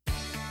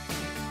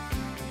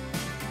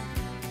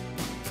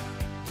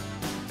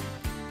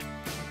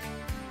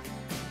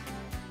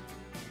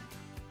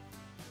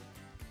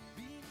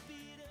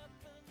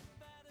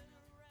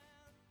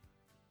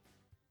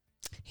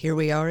Here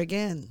we are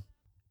again.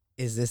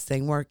 Is this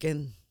thing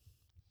working?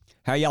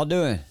 How y'all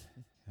doing?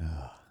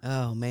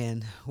 Oh,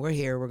 man. We're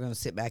here. We're going to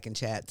sit back and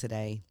chat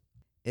today.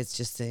 It's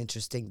just an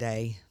interesting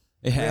day.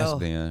 It has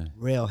been.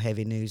 Real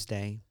heavy news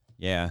day.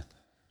 Yeah.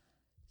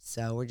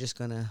 So we're just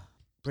going to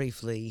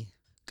briefly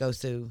go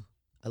through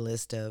a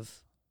list of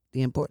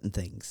the important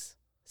things.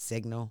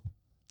 Signal,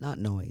 not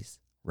noise.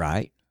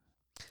 Right.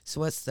 So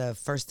what's the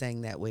first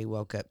thing that we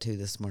woke up to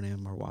this morning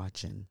and we're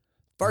watching?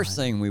 First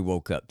thing we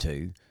woke up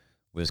to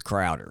was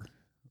Crowder.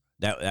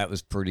 That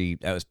was pretty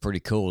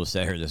cool to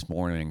sit here this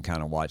morning and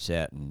kind of watch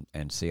that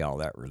and see all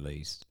that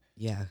released.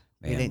 Yeah.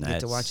 Man, we didn't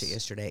get to watch it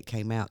yesterday. It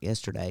came out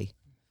yesterday.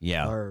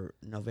 Yeah. Or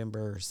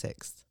November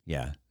 6th.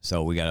 Yeah.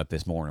 So we got up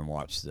this morning and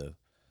watched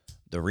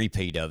the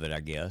repeat of it,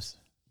 I guess.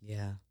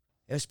 Yeah.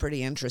 It was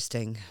pretty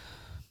interesting.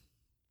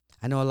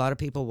 I know a lot of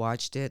people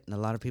watched it, and a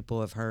lot of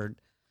people have heard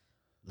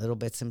little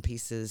bits and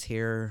pieces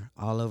here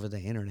all over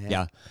the internet.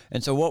 Yeah.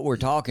 And so what we're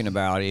talking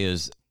about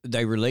is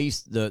they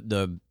released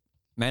the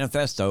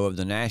manifesto of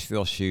the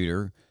Nashville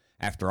shooter.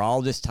 After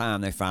all this time,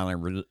 they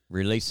finally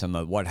released some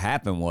of what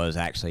happened was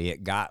actually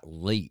it got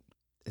leaked.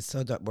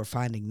 So that we're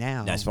finding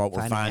now. That's what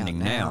we're finding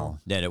now.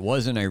 That it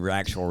wasn't an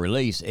actual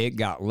release. It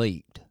got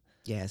leaked.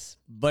 Yes.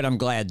 But I'm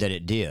glad that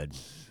it did.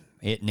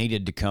 It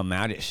needed to come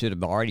out. It should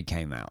have already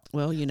came out.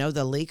 Well, you know,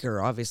 the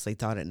leaker obviously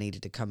thought it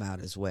needed to come out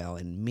as well.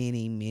 And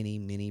many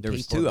There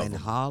was people two have of been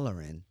them.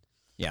 hollering.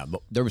 Yeah,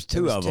 but there was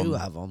two of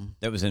them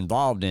that was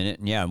involved in it.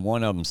 And yeah, and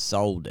one of them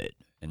sold it.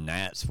 And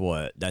that's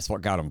what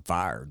got them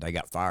fired. They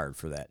got fired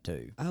for that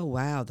too. Oh,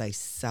 wow. They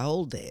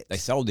sold it. They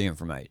sold the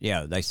information.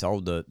 Yeah, they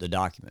sold the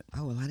document.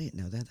 Oh, well, I didn't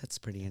know that. That's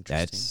pretty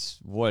interesting.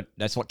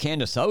 That's what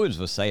Candace Owens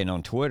was saying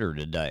on Twitter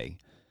today.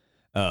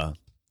 Yeah,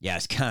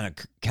 it's kind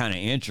of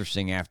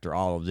interesting after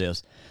all of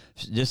this.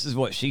 This is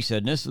what she said.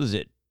 And this was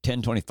at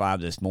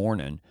 10:25 this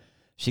morning.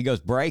 She goes,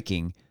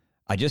 breaking.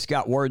 I just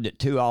got word that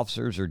 2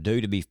 officers are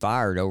due to be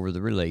fired over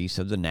the release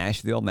of the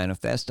Nashville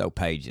Manifesto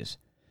pages.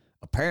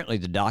 Apparently,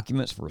 the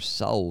documents were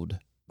sold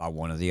by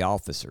one of the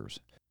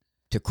officers.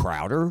 To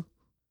Crowder?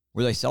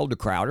 Were they sold to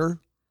Crowder?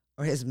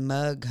 Or his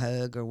mug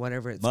hug or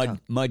whatever it's called.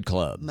 Mud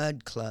Club.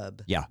 Mud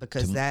Club. Yeah.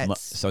 Because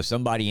that's... So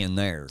somebody in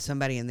there. Because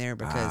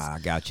I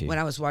got you. When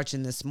I was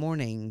watching this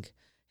morning,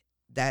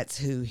 that's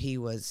who he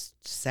was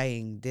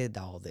saying did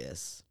all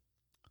this.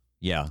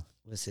 Yeah.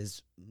 Was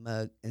his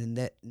mug. And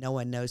that no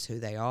one knows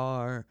who they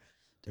are.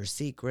 They're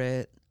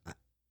secret.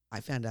 I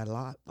found out a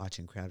lot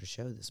watching Crowder's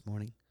show this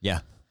morning.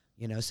 Yeah.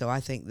 You know, so I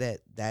think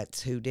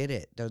that's who did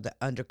it. They're the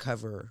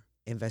undercover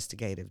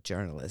investigative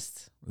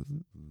journalists.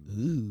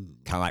 Ooh.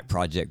 Kind of like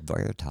Project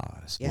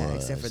Veritas. Yeah,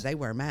 except for they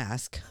wear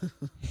masks.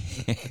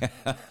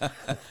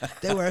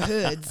 They wear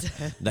hoods.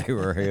 They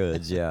were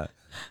hoods, yeah.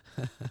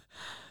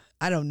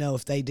 I don't know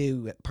if they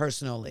do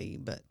personally,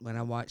 but when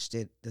I watched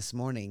it this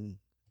morning,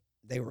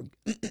 they were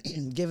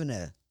giving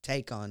a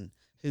take on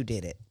who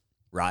did it.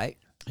 Right.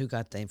 Who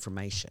got the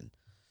information.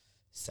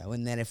 So,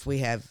 and then if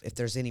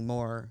there's any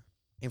more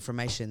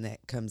information that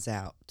comes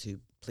out, to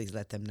please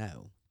let them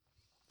know.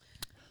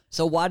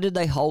 So why did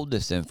they hold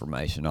this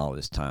information all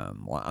this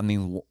time? I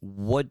mean,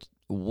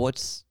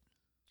 what's...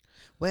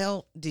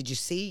 Well, did you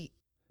see?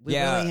 We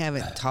Yeah. really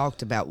haven't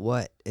talked about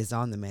what is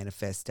on the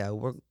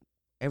manifesto.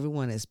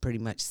 Everyone has pretty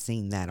much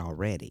seen that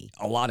already.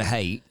 A lot of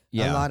hate.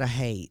 Yeah. A lot of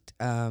hate.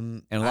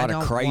 And a lot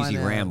of crazy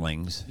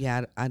ramblings.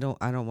 Yeah, I don't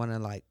want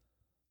to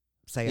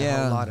say a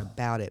Yeah. whole lot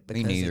about it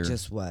because neither.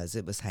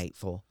 it was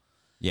hateful.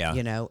 Yeah.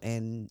 You know,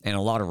 and a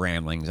lot of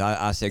ramblings.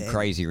 I said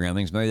crazy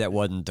ramblings. Maybe that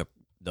wasn't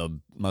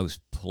the most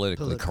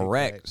politically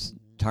correct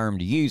term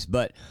to use,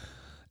 but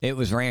it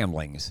was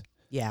ramblings.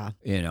 Yeah.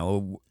 You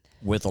know,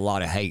 with a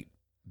lot of hate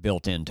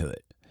built into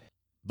it.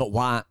 But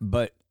why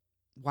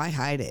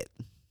hide it?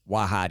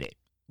 Why hide it?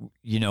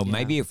 You know, Yeah.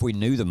 maybe if we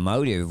knew the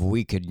motive,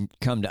 we could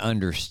come to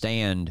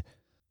understand.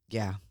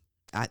 Yeah.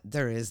 I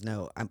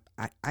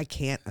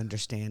can't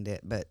understand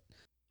it, but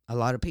a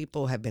lot of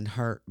people have been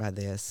hurt by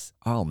this.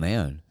 Oh,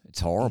 man,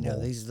 it's horrible. You know,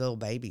 these little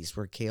babies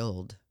were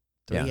killed,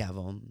 3 of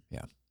them.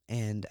 Yeah.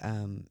 And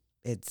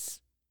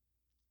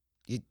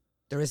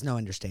there is no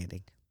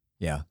understanding.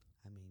 Yeah.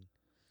 I mean,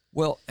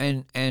 well,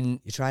 and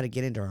you try to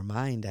get into our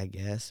mind, I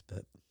guess,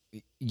 but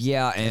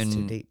yeah, it's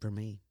too deep for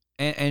me.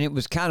 And it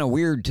was kind of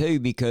weird too,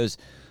 because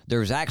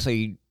there's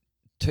actually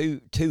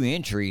two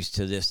entries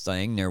to this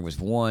thing. There was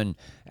one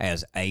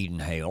as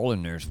Aiden Hale,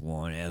 and there's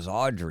one as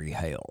Audrey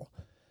Hale.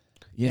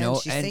 You know,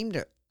 she seemed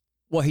to.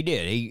 Well, he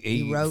did.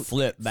 He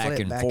flipped back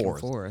and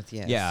forth.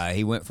 Yes. Yeah,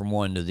 he went from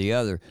one to the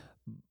other,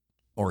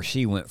 or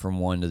she went from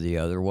one to the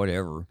other,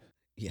 whatever.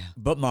 Yeah.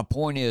 But my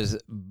point is,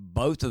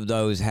 both of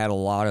those had a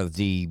lot of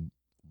the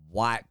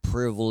white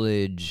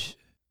privilege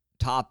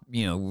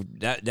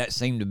that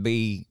seemed to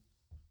be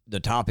the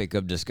topic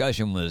of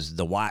discussion, was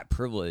the white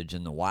privilege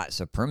and the white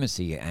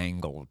supremacy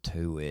angle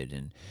to it.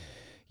 And,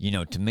 you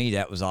know, to me,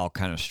 that was all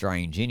kind of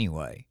strange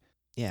anyway.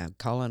 Yeah.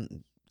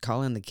 Calling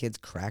the kids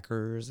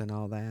crackers and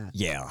all that.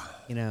 Yeah.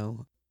 You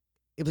know,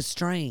 it was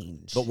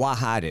strange. But why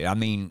hide it? I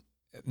mean,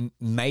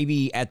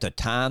 maybe at the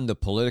time, the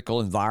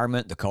political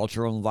environment, the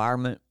cultural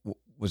environment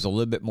was a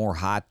little bit more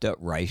hyped up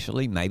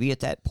racially, maybe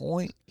at that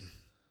point.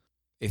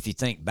 If you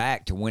think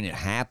back to when it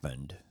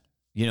happened,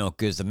 you know,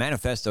 because the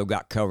manifesto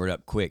got covered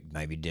up quick.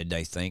 Maybe did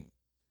they think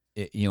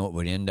it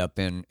would end up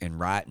in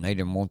riot and they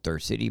didn't want their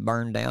city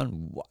burned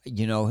down?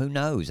 You know, who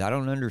knows? I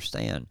don't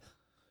understand.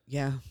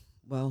 Yeah,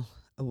 well,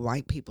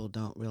 white people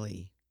don't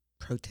really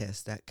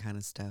protest that kind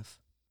of stuff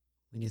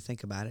when you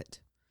think about it.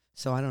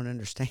 So I don't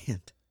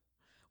understand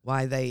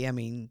why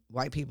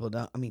white people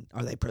don't.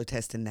 Are they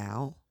protesting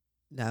now?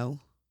 No.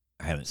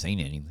 I haven't seen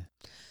any.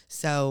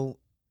 So,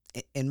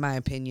 in my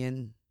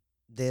opinion,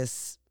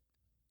 this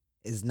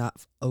is not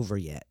over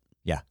yet.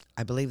 Yeah.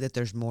 I believe that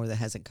there's more that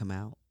hasn't come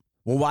out.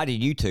 Well, why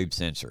did YouTube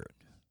censor it?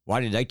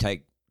 Why did they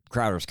take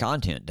Crowder's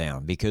content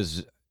down?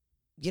 Because,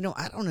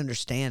 I don't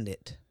understand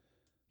it.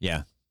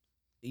 Yeah.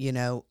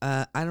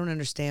 I don't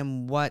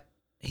understand what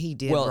he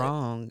did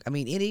wrong.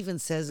 It even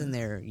says in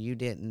there, you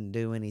didn't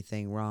do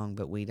anything wrong,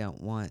 but we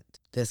don't want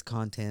this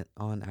content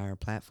on our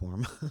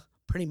platform.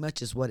 Pretty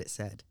much is what it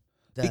said.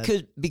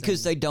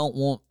 Because they don't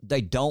want.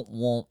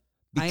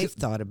 I've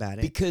thought about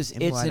it. Because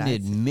it's an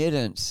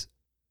admittance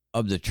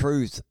of the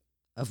truth.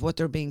 Of what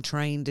they're being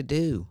trained to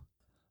do.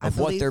 Of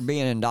what they're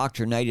being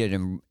indoctrinated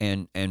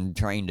and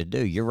trained to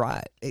do. You're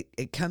right.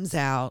 It comes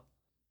out.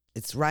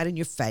 It's right in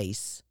your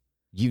face.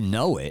 You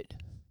know it.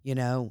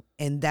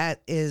 And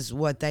that is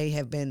what they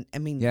have been.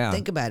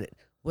 Think about it.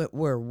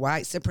 We're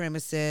white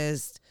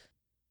supremacists.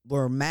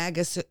 We're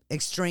MAGA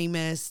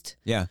extremists.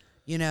 Yeah.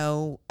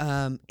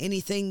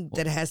 Anything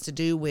that has to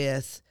do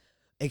with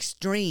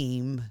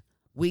extreme,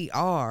 we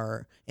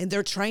are. And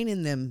they're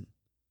training them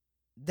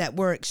that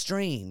we're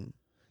extreme.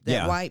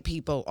 That white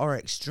people are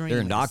extreme. They're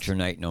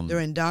indoctrinating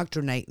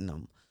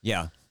them.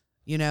 Yeah.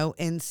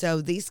 And so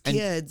these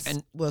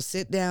kids will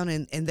sit down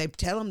and they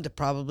tell them to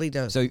probably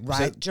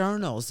write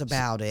journals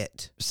about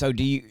it. So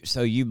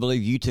you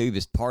believe YouTube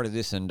is part of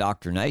this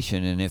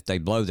indoctrination, and if they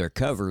blow their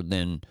cover,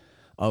 then,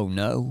 oh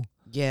no?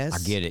 Yes.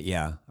 I get it,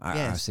 yeah.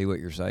 I see what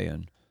you're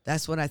saying.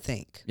 That's what I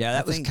think. Yeah,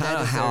 that was kind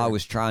of how I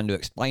was trying to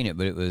explain it,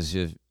 but it was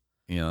just,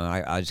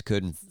 I just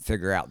couldn't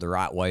figure out the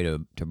right way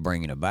to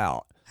bring it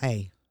about.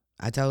 Hey,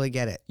 I totally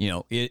get it.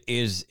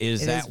 Is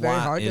it that is very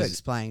hard to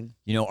explain.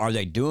 Are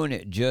they doing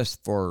it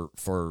just for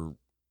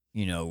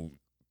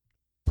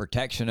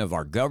protection of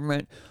our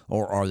government,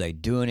 or are they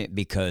doing it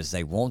because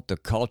they want the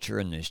culture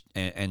and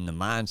the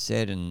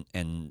mindset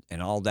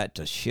and all that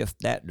to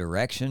shift that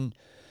direction?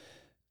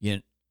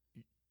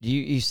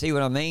 You see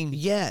what I mean?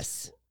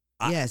 Yes.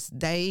 Yes,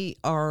 they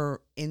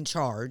are in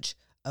charge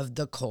of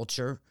the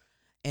culture,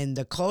 and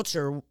the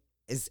culture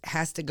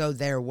has to go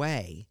their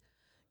way.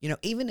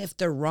 Even if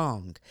they're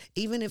wrong,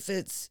 even if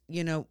it's,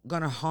 going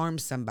to harm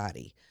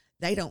somebody,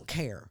 they don't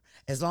care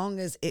as long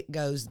as it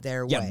goes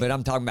their way. Yeah, but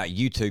I'm talking about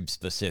YouTube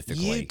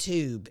specifically.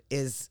 YouTube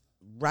is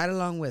right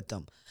along with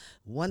them.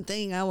 One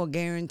thing I will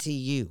guarantee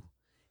you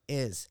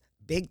is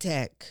big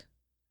tech,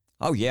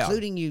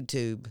 including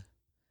YouTube,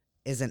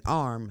 is an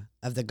arm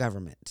of the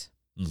government.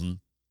 Mm-hmm.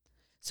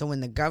 So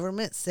when the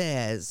government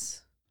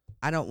says,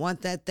 I don't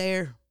want that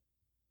there,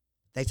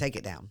 they take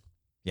it down.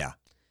 Yeah.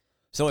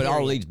 So it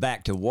all leads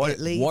back to what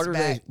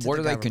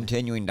are they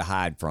continuing to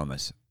hide from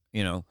us?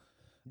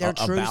 Their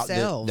true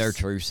selves. Their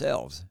true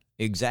selves.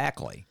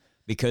 Exactly.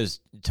 Because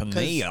to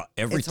me,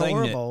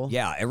 everything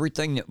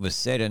that was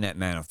said in that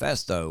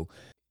manifesto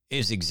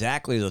is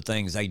exactly the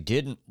things they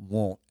didn't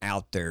want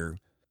out there.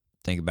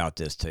 Think about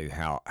this too,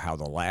 how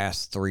the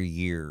last 3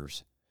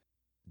 years,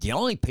 the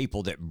only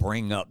people that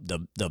bring up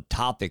the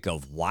topic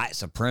of white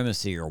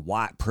supremacy or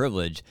white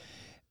privilege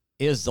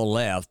is the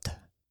left.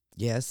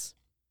 Yes.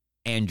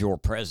 And your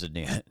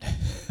president.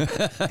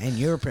 And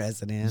your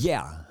president.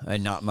 Yeah,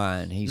 and not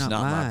mine. He's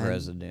not my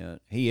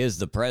president. He is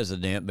the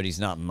president, but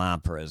he's not my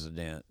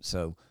president.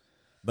 So,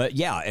 but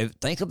yeah,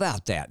 think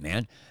about that,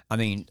 man.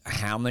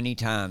 How many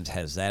times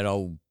has that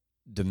old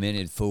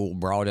demented fool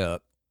brought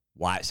up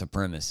white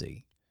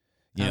supremacy?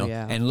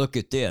 Yeah. And look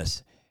at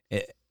this.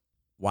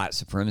 White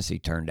supremacy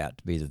turned out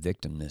to be the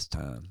victim this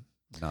time,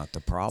 not the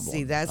problem.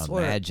 See, that's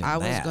where I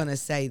was going to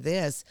say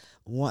this.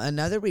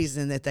 Another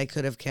reason that they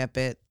could have kept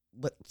it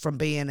from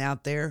being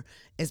out there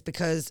is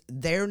because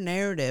their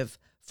narrative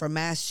for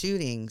mass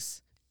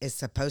shootings is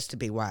supposed to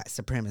be white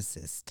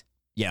supremacist.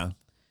 Yeah.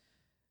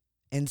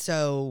 And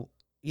so,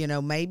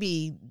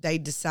 maybe they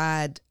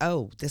decide,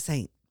 this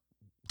ain't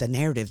the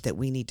narrative that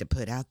we need to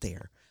put out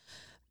there.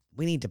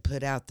 We need to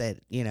put out that,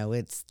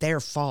 it's their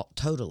fault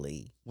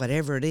totally,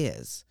 whatever it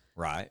is.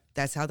 Right.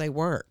 That's how they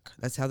work.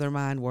 That's how their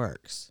mind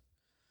works.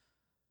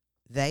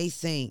 They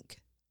think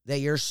that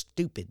you're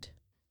stupid,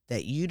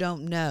 that you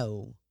don't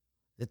know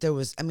that there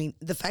was,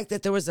 the fact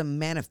that there was a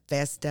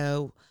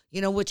manifesto,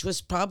 which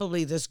was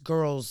probably this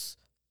girl's,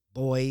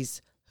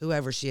 boys,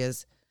 whoever she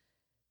is,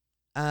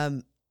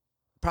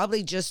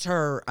 probably just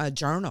her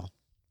journal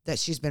that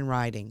she's been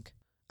writing,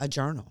 a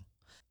journal.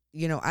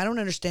 I don't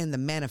understand the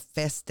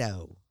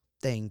manifesto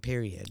thing,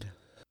 period.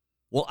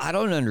 Well, I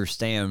don't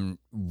understand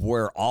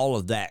where all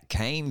of that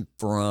came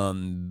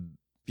from.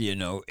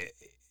 Hey,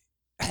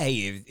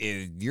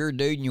 if you're a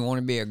dude and you want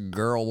to be a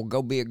girl, well,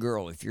 go be a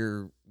girl. If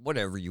you're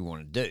whatever you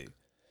want to do.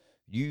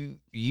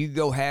 You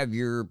go have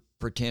your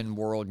pretend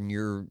world and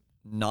your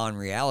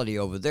non-reality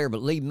over there,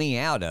 but leave me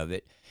out of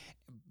it.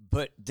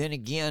 But then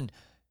again,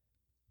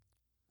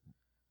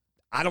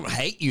 I don't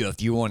hate you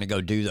if you want to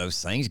go do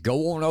those things.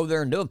 Go on over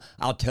there and do them.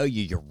 I'll tell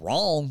you you're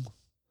wrong.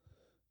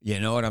 You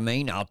know what I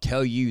mean? I'll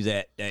tell you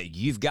that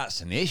you've got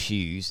some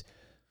issues.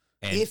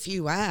 And if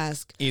you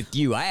ask.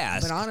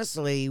 But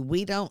honestly,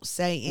 we don't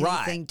say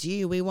anything to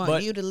you. We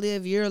want you to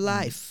live your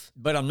life.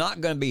 But I'm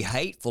not going to be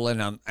hateful,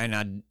 and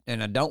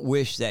I don't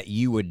wish that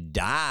you would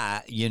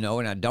die, and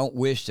I don't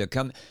wish to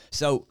come.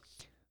 So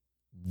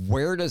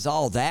where does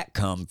all that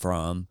come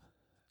from?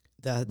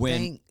 The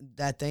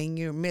thing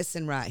you're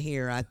missing right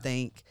here, I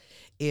think,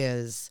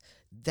 is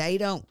they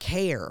don't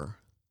care.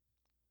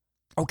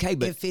 Okay,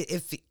 but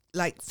if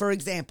like, for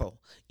example,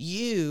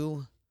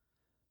 you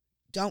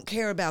don't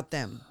care about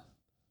them.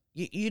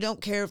 You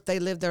don't care if they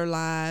live their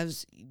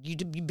lives. You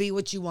be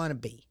what you want to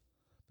be.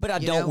 But I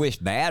don't wish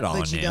bad on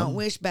them. But you don't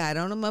wish bad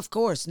on them, of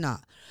course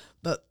not.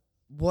 But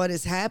what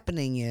is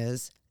happening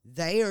is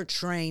they are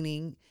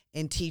training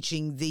and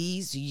teaching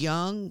these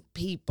young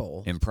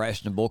people,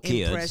 impressionable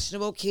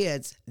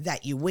kids,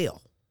 that you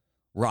will.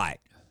 Right.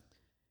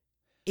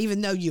 Even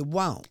though you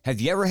won't.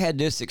 Have you ever had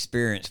this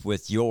experience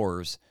with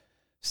yours,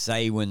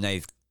 say when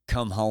they've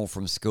come home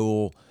from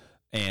school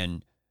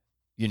and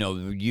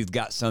you've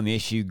got some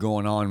issue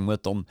going on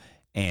with them,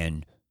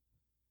 and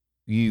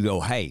you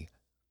go, hey,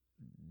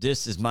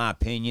 this is my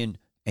opinion,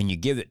 and you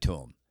give it to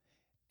them.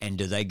 And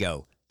do they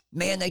go,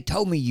 man, they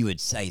told me you would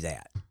say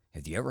that?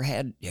 Have you ever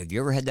had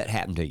that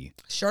happen to you?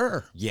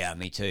 Sure. Yeah,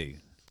 me too.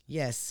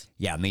 Yes.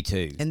 Yeah, me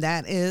too. And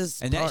that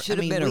should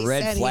have been a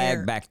red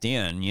flag back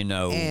then,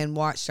 And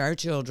watched our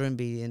children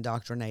be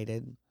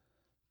indoctrinated.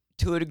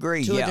 To a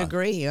degree, To a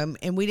degree.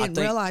 And we didn't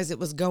realize it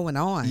was going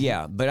on.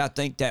 Yeah, but I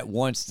think that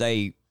once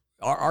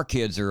our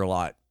kids are a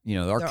lot,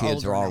 our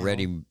kids are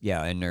already,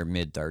 in their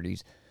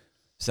mid-30s.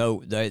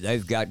 So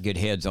they've got good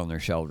heads on their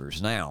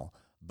shoulders now.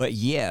 But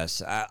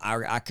yes,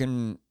 I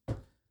can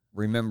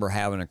remember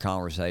having a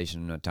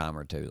conversation a time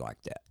or two like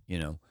that,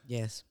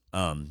 Yes.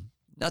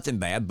 Nothing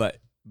bad, but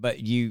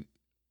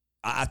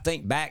I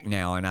think back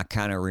now and I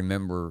kind of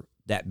remember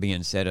that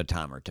being said a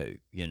time or two,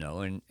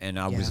 and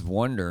I was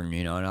wondering,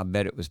 and I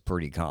bet it was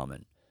pretty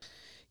common.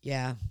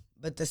 Yeah,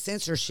 but the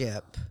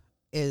censorship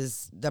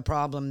is the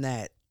problem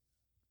that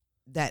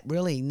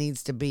really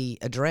needs to be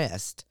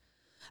addressed.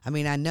 I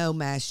mean, I know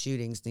mass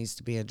shootings needs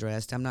to be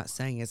addressed. I'm not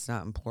saying it's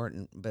not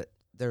important, but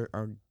there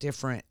are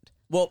different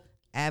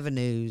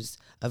avenues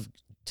of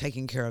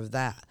taking care of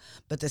that.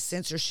 But the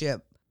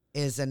censorship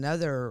is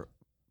another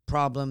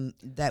problem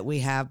that we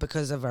have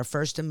because of our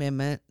First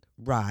Amendment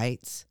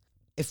rights.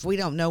 If we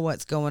don't know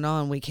what's going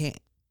on, we can't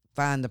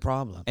find the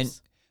problems and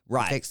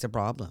fix the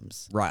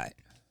problems. Right.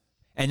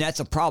 And that's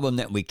a problem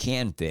that we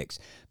can fix,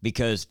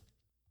 because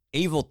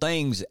evil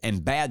things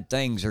and bad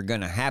things are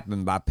going to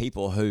happen by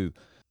people who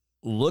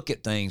look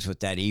at things with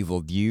that evil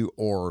view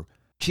or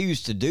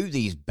choose to do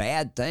these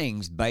bad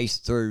things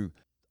based through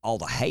all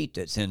the hate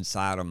that's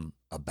inside them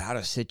about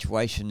a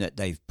situation that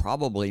they've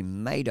probably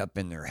made up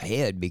in their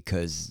head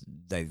because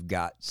they've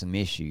got some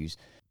issues.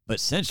 But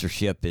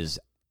censorship is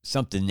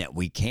something that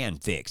we can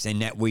fix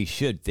and that we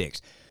should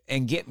fix.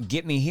 And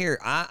get me here,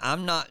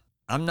 I'm not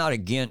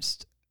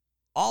against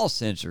all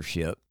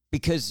censorship,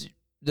 because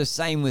the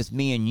same with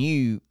me and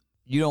you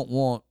don't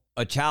want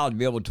a child to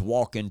be able to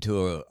walk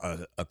into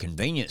a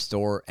convenience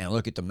store and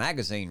look at the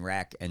magazine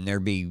rack and there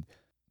be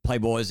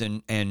Playboys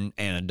and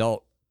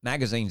adult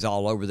magazines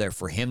all over there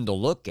for him to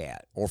look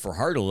at or for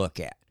her to look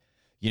at.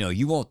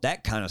 You want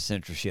that kind of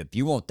censorship.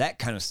 You want that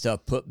kind of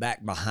stuff put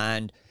back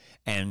behind,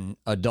 and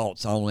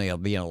adults only are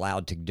being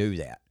allowed to do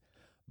that.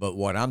 But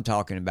what I'm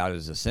talking about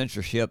is the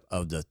censorship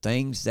of the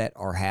things that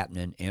are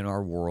happening in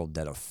our world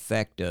that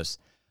affect us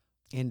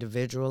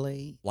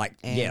individually,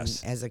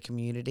 as a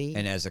community,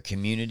 and as a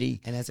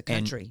community, and as a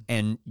country.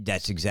 And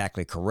that's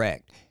exactly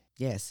correct.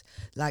 Yes.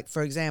 Like,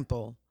 for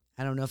example,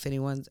 I don't know if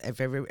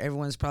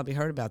everyone's probably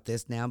heard about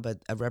this now, but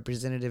a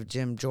Representative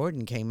Jim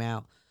Jordan came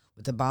out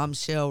with a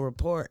bombshell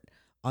report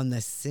on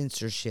the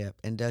Censorship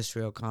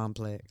Industrial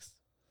Complex.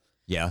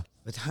 Yeah.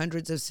 With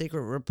hundreds of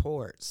secret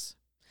reports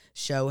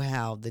show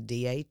how the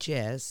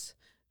DHS,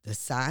 the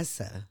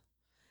CISA,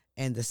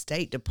 and the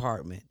State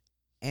Department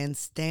and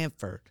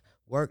Stanford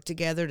worked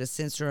together to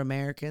censor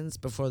Americans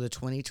before the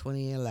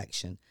 2020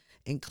 election,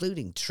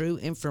 including true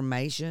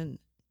information,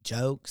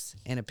 jokes,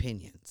 and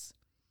opinions.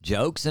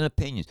 Jokes and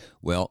opinions.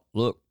 Well,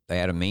 look, they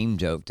had a meme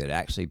joke that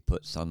actually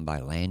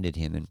landed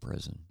him in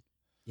prison.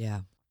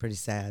 Yeah, pretty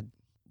sad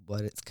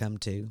what it's come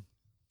to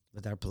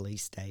with our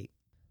police state.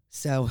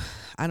 So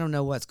I don't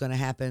know what's going to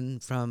happen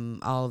from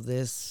all of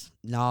this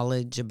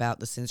knowledge about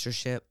the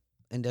Censorship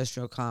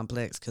Industrial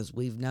Complex, because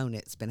we've known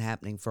it's been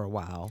happening for a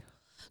while.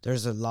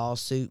 There's a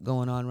lawsuit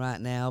going on right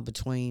now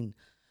between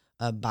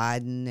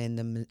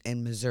Biden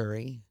and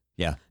Missouri.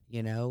 Yeah.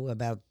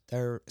 About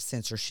their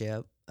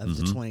censorship of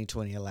the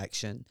 2020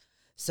 election.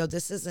 So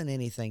this isn't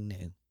anything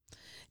new.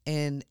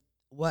 And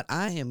what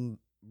I am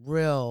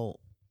real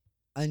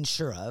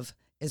unsure of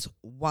is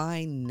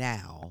why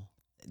now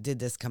did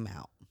this come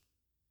out?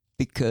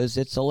 Because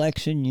it's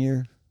election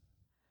year.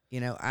 You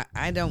know,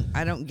 I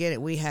don't get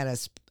it. We had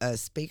a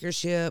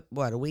speakership,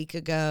 a week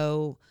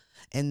ago,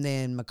 and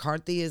then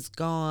McCarthy is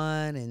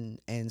gone,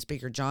 and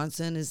Speaker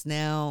Johnson is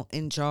now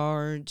in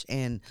charge.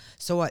 And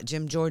so what?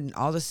 Jim Jordan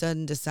all of a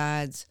sudden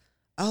decides,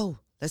 oh,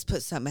 let's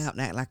put something out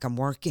and act like I'm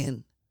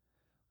working.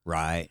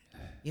 Right.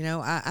 You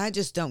know, I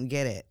just don't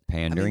get it.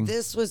 Pandering. I mean,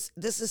 this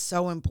is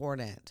so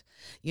important.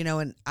 You know,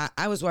 and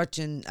I was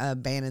watching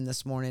Bannon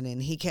this morning,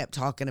 and he kept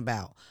talking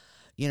about,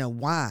 you know,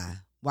 why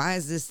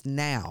is this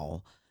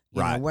now?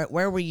 You right. know,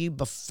 where were you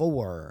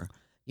before?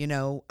 You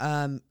know,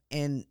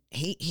 and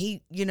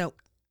he, you know,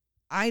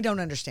 I don't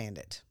understand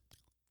it.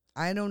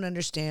 I don't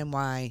understand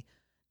why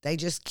they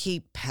just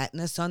keep patting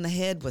us on the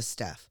head with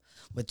stuff,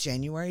 with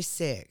January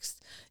 6th,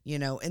 you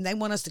know, and they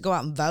want us to go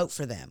out and vote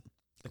for them.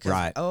 Because,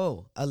 right.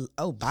 Oh,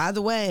 by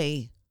the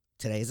way,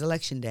 today's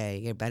election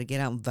day. Everybody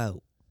get out and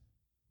vote.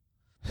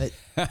 But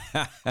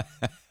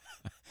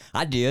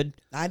I did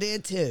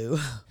too.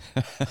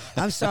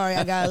 I'm sorry.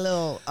 I got a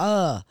little,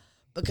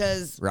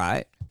 because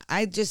right.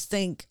 I just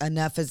think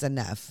enough is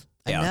enough.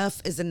 Yeah.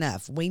 Enough is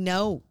enough. We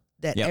know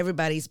that Yep.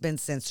 everybody's been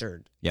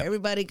censored. Yep.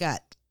 Everybody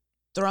got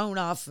thrown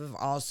off of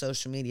all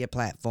social media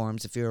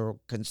platforms. If you're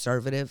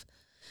conservative,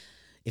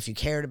 if you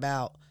cared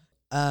about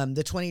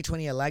the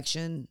 2020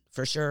 election,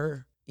 for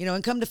sure. You know,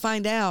 and come to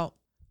find out,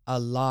 a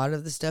lot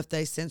of the stuff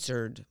they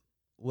censored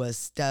was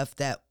stuff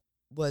that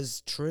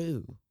was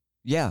true.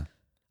 Yeah.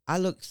 I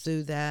looked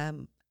through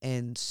them,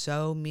 and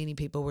so many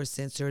people were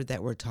censored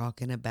that were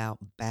talking about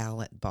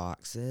ballot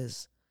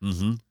boxes.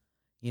 Mm-hmm.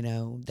 You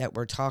know, that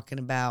were talking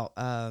about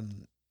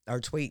or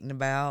tweeting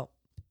about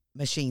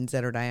machines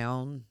that are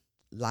down,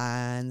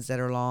 lines that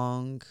are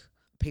long,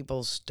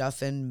 people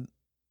stuffing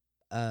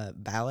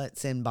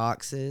ballots in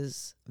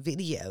boxes,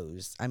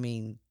 videos. I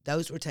mean,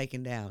 those were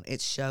taken down. It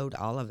showed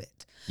all of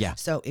it. Yeah.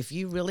 So if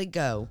you really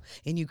go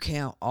and you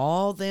count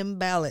all them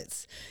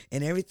ballots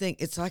and everything,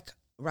 it's like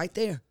right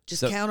there.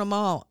 Just count them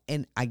all.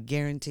 And I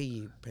guarantee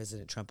you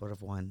President Trump would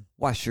have won.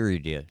 Why, sure he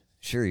did.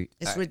 Sure.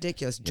 It's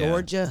ridiculous. Yeah.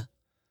 Georgia,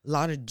 a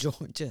lot of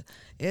Georgia.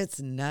 It's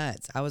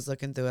nuts. I was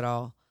looking through it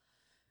all.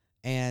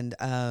 And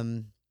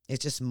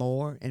it's just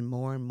more and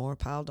more and more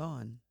piled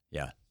on.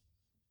 Yeah.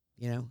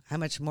 You know, how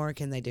much more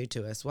can they do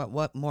to us?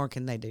 What more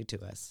can they do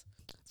to us?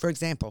 For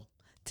example,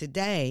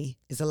 today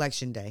is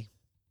election day.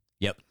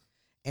 Yep.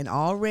 And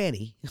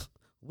already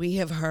we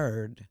have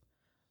heard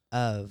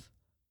of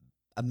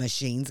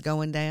machines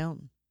going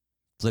down.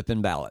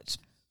 Flipping ballots.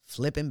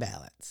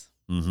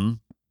 Mm-hmm.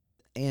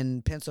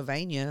 In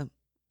Pennsylvania,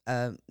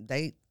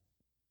 they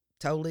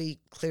totally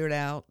cleared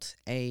out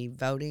a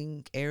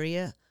voting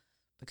area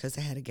because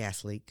they had a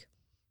gas leak.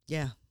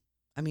 Yeah.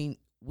 I mean,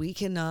 we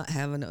cannot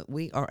have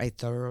we are a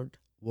third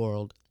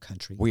world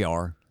country. We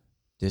are.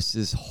 This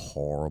is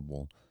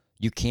horrible.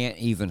 You can't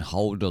even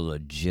hold a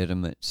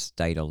legitimate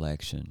state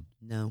election.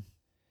 No.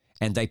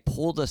 And they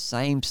pull the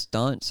same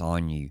stunts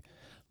on you.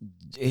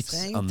 It's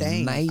same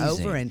amazing. Thing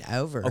over and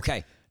over.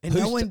 Okay. And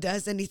no one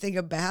does anything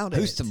about it.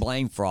 Who's to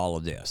blame for all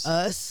of this?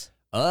 Us.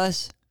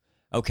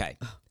 Okay.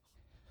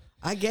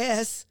 I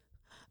guess.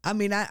 I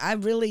mean, I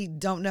really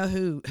don't know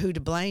who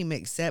to blame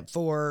except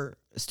for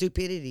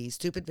stupidity,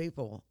 stupid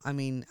people. I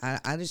mean,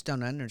 I just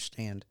don't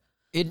understand.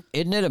 Isn't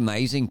it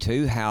amazing,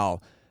 too,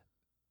 how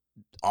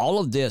all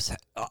of this,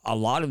 a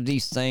lot of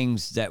these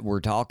things that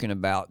we're talking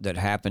about that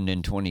happened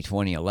in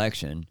 2020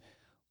 election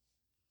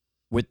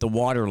with the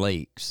water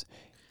leaks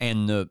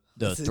and the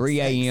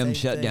 3 a.m.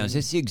 shutdowns,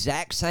 it's the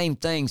exact same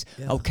things.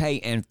 Yeah. Okay,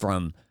 and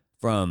from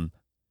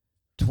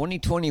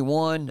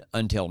 2021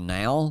 until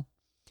now,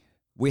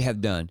 we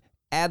have done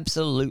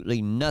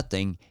absolutely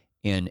nothing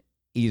in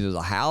either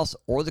the House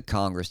or the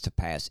Congress to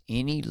pass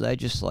any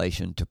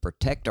legislation to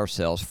protect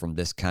ourselves from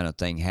this kind of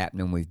thing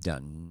happening. We've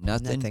done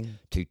nothing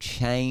to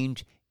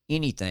change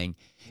anything.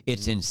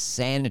 It's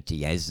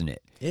insanity, isn't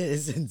it? It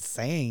is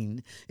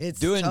insane. It's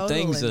doing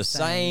things the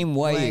insane same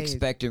way,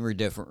 expecting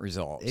different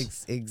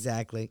results.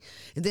 Exactly.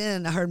 And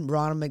then I heard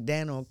Ronald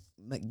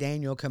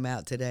McDaniel come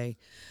out today.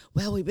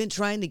 Well, we've been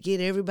trying to get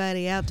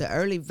everybody out to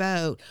early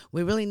vote.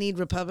 We really need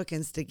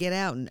Republicans to get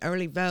out and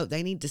early vote.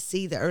 They need to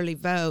see the early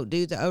vote,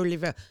 do the early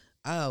vote.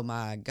 Oh,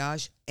 my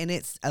gosh. And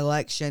it's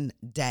election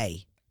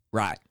day.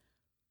 Right.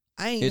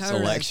 I ain't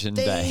heard election a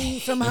thing day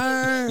from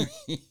her.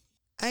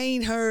 I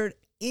ain't heard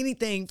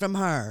anything from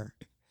her.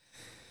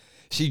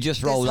 She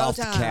just rolled off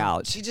the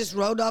couch. She just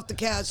rolled off the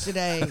couch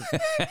today.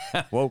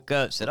 Woke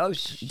up, said, oh,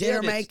 shit, did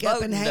her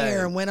makeup and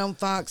hair and went on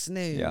Fox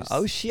News. Yeah.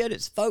 Oh, shit,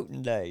 it's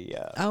voting day.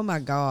 Yeah. Oh, my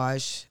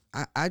gosh.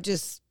 I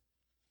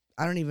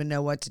don't even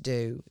know what to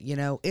do. You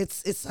know,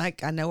 it's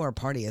like I know our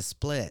party is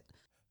split.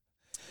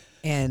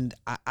 And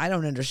I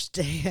don't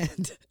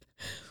understand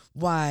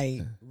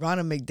why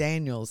Ronald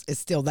McDaniels is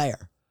still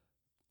there.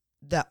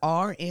 The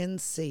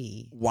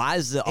RNC. Why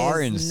is the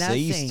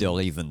RNC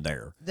still even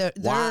there? They're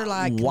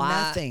like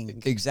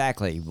nothing.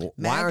 Exactly.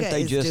 Why aren't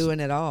they just doing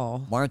it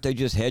all? Why aren't they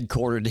just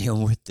headquartered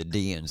in with the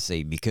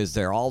DNC? Because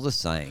they're all the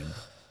same.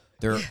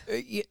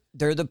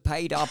 They're the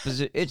paid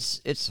opposition.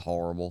 It's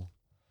horrible.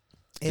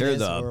 They're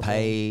the horrible.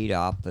 paid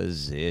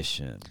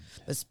opposition.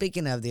 But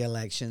speaking of the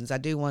elections, I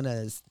do want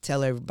to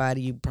tell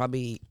everybody you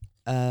probably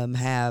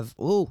have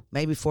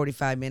maybe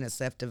 45 minutes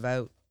left to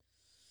vote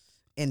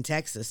in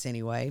Texas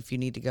anyway. If you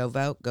need to go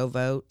vote, go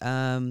vote.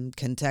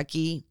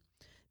 Kentucky,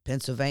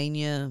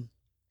 Pennsylvania,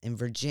 and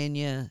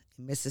Virginia,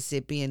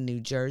 Mississippi, and New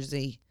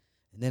Jersey,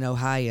 and then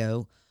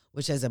Ohio,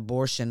 which has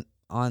abortion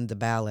on the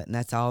ballot, and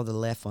that's all the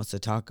left wants to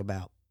talk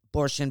about.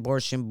 Abortion,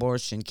 abortion,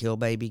 abortion, kill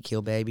baby,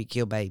 kill baby,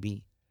 kill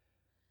baby.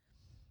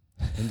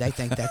 And they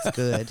think that's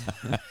good.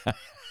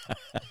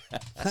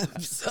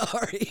 I'm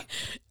sorry.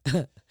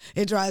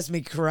 It drives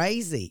me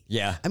crazy.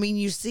 Yeah. I mean,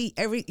 you see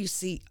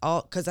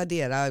all, because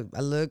I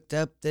looked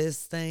up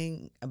this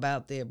thing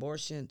about the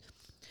abortion,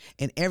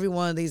 and every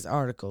one of these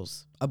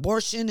articles,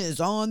 abortion is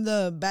on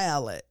the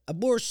ballot.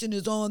 Abortion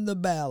is on the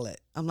ballot.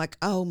 I'm like,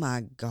 oh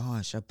my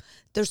gosh.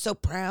 They're so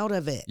proud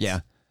of it. Yeah.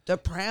 They're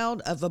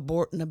proud of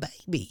aborting a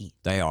baby.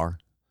 They are.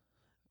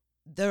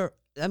 They're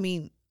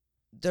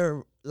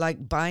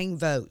like buying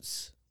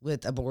votes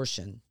with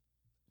abortion.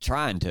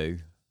 Trying to.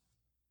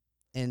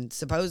 And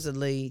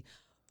supposedly,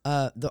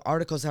 the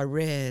articles I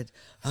read,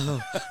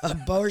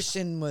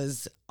 abortion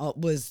was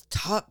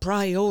top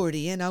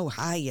priority in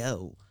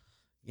Ohio.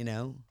 You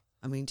know,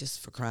 I mean, just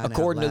for crying out loud.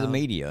 According to the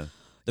media.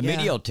 The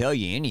media will tell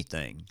you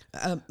anything.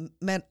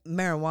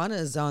 Marijuana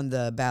is on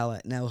the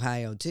ballot in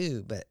Ohio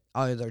too, but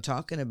all they're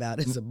talking about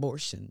is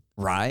abortion.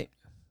 Right.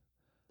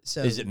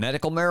 So is it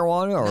medical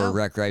marijuana or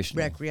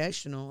recreational?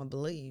 Recreational, I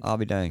believe. I'll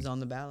be dang. It's on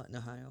the ballot in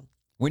Ohio.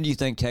 When do you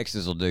think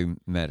Texas will do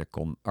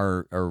medical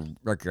or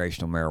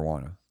recreational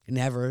marijuana?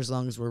 Never, as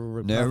long as we're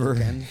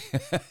Republican.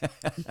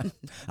 Never.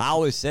 I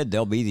always said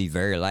they'll be the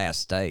very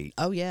last state.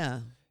 Oh,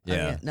 yeah. Yeah. Oh,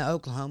 yeah. No,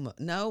 Oklahoma.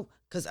 No,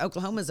 because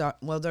Oklahoma's,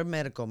 they're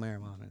medical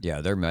marijuana.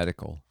 Yeah, they're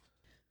medical.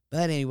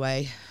 But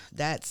anyway,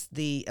 that's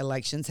the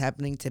elections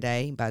happening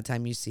today. By the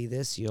time you see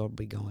this, you'll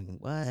be going,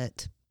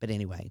 what? But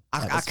anyway.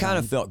 I kind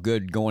of felt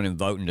good going and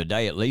voting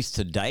today. At least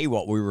today,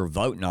 what we were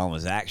voting on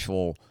was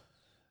actual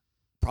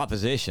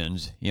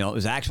propositions. You know, it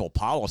was actual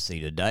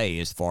policy today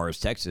as far as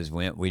Texas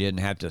went. We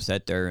didn't have to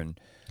sit there and.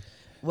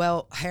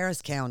 Well,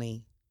 Harris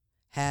County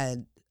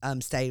had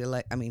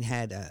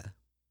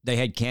They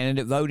had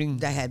candidate voting?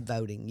 They had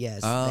voting,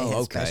 yes. Oh, they had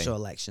okay. special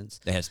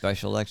elections. They had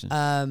special elections?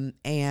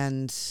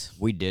 And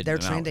we did. They're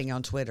trending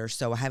on Twitter,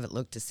 so I haven't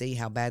looked to see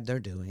how bad they're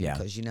doing. Yeah.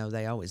 Because,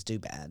 they always do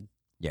bad.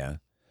 Yeah.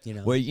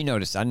 Well,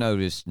 I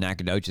noticed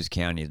Nacogdoches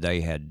County, they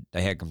had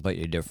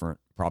completely different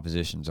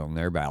propositions on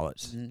their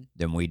ballots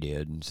than we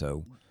did, and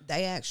so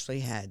they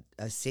actually had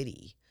a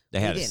city. We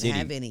didn't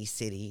have any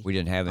city. We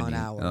didn't have on any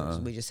ours.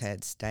 We just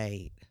had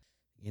state.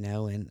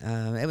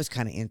 And it was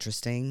kind of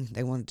interesting.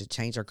 They wanted to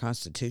change our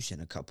Constitution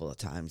a couple of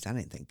times. I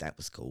didn't think that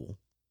was cool.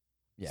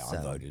 Yeah, so.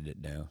 I voted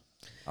it down.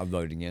 I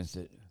voted against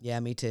it. Yeah,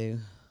 me too.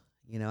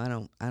 I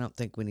don't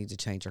think we need to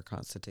change our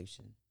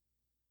Constitution.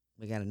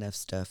 We got enough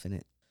stuff in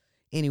it.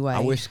 Anyway, I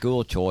wish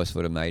school choice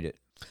would have made it.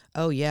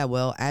 Oh yeah,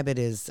 well Abbott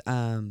has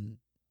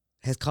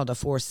called a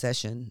fourth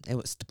session. It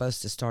was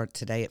supposed to start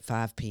today at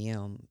 5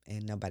 p.m.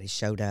 and nobody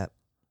showed up.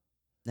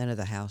 None of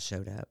the House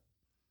showed up.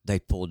 They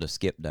pulled a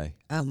skip day.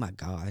 Oh my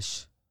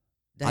gosh!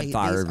 I'd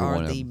fire every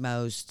one of them.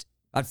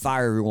 I'd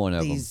fire every one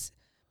of them.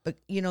 But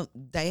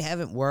they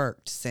haven't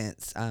worked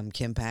since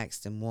Kim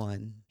Paxton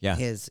won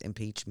his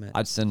impeachment.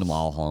 I'd send them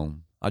all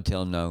home. I'd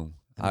tell them no.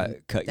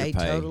 Cut your pay. They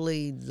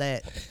totally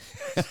let.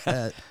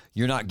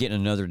 You're not getting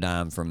another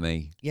dime from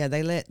me. Yeah,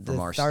 they let the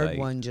third state.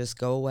 one just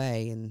go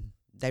away, and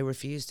they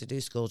refused to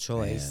do school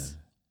choice.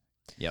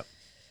 Yeah. Yep.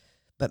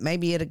 But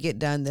maybe it'll get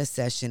done this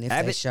session if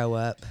they show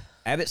up.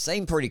 Abbott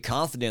seemed pretty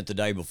confident the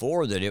day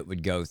before that it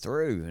would go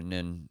through, and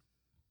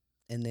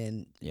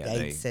then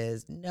Dave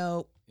says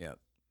no. Yep.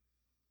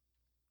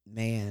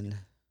 Man,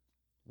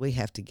 we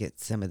have to get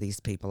some of these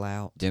people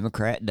out.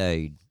 Democrat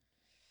Dade.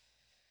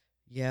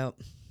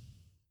 Yep.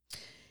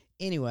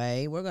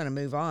 Anyway, we're going to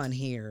move on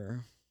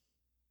here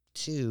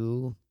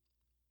to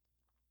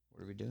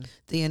what are we doing?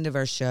 The end of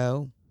our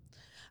show.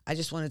 I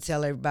just want to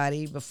tell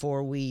everybody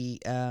before we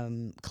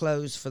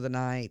close for the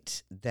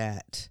night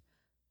that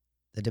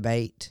the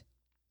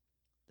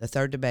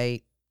third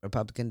debate,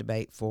 Republican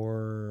debate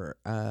for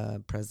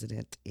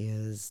president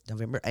is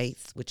November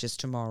 8th, which is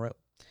tomorrow.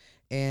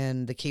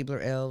 And the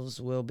Keebler Elves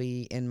will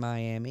be in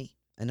Miami,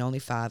 and only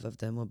 5 of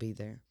them will be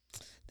there.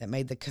 That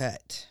made the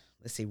cut.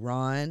 Let's see,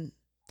 Ron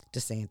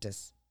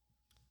DeSantis,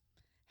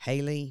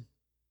 Haley,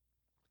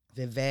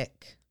 Vivek.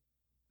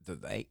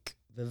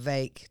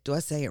 Do I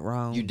say it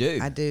wrong? You do.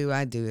 I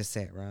do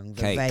say it wrong.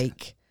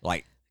 Vivek.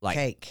 Like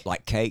cake.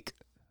 Like cake.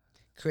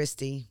 Chris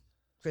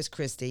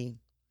Christie,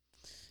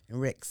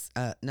 and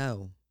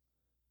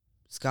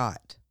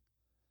Scott.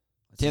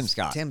 Tim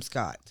Scott. Tim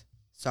Scott.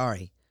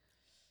 Sorry.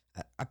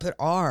 I put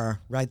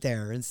R right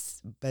there,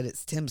 but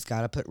it's Tim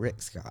Scott. I put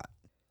Rick Scott.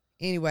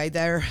 Anyway,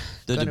 they're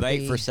the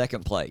debate for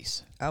second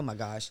place. Oh my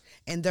gosh.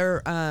 And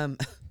they're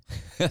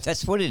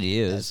That's what it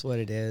is. That's what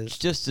it is. It's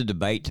just a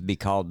debate to be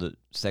called the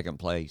second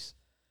place.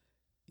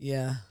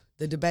 Yeah.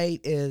 The debate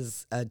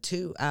is a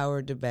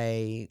 2-hour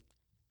debate.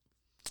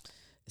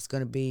 It's going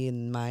to be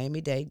in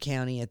Miami-Dade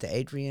County at the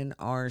Adrian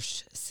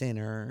Arsh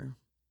Center.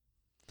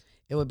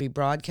 It would be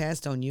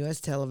broadcast on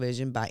U.S.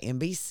 television by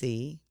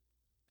NBC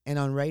and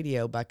on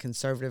radio by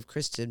Conservative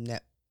Christian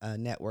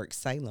Network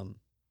Salem.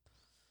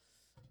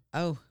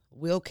 Oh,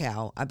 Will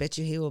Cow. I bet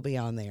you he will be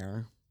on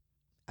there.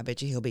 I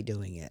bet you he'll be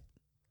doing it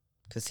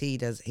because he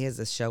has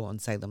a show on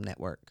Salem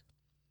Network.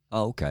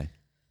 Oh, okay.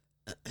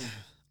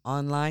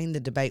 Online,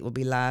 the debate will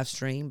be live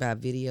streamed by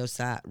video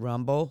site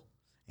Rumble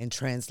and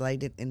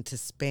translated into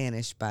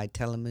Spanish by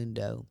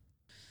Telemundo.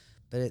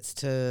 But it's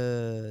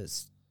to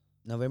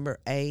November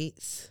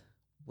 8th,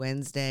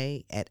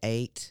 Wednesday at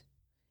 8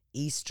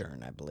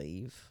 Eastern, I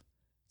believe.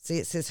 See,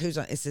 it says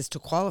it says to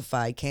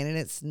qualify,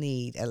 candidates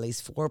need at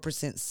least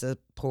 4%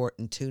 support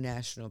in 2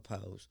 national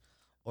polls,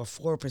 or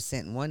 4%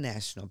 in 1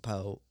 national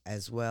poll,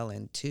 as well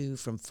in 2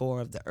 from 4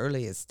 of the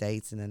earliest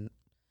states in a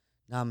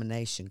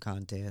nomination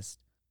contest.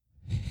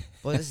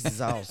 Boy, this is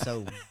all so.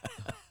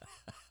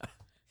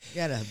 You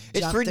gotta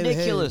it's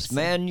ridiculous,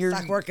 man. You're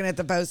like working at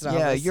the post office.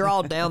 Yeah, you're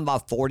all down by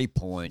 40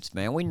 points,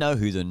 man. We know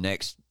who the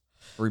next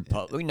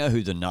we know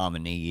who the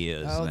nominee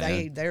is. Oh,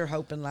 man. they're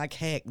hoping like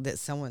heck that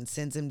someone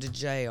sends him to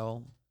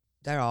jail.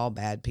 They're all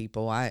bad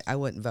people. I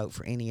wouldn't vote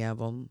for any of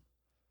them.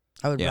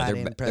 I would write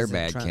in President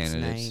bad Trump's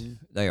candidates. name.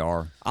 They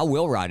are. I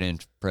will write in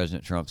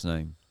President Trump's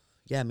name.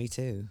 Yeah, me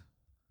too.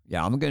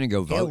 Yeah, I'm going to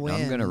go vote.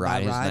 I'm going to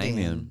write his name writing.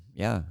 in.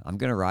 Yeah, I'm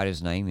going to write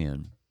his name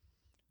in.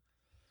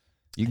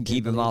 You can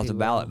keep him off the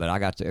ballot, but I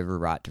got every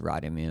right to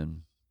write him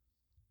in.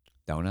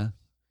 Don't I?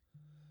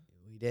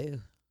 We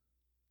do.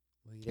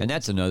 And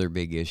that's another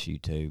big issue,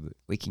 too, but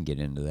we can get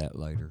into that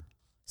later.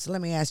 So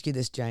let me ask you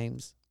this,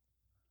 James.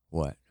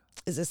 What?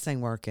 Is this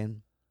thing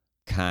working?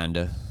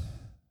 Kinda.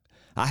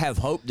 I have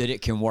hope that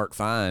it can work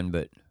fine,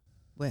 but...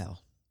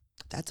 Well,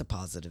 that's a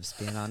positive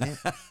spin on it.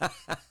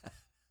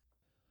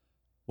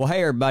 Well,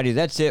 hey, everybody,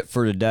 that's it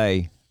for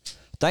today.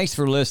 Thanks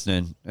for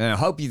listening, and I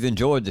hope you've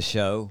enjoyed the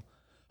show.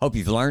 Hope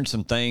you've learned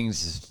some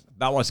things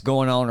about what's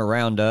going on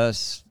around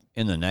us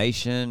in the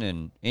nation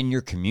and in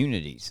your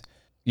communities.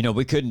 You know,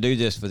 we couldn't do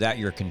this without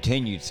your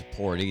continued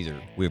support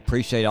either. We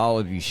appreciate all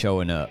of you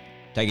showing up,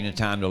 taking the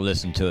time to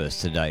listen to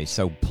us today.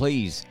 So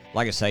please,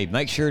 like I say,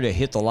 make sure to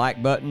hit the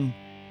like button,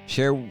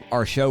 share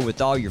our show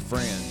with all your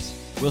friends.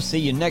 We'll see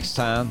you next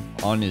time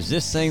on Is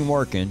This Thing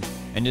Working?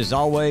 And as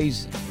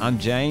always, I'm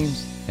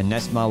James, and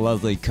that's my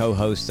lovely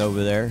co-host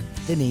over there,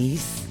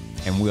 Denise.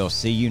 and we'll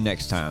see you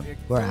next time.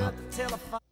 We're out.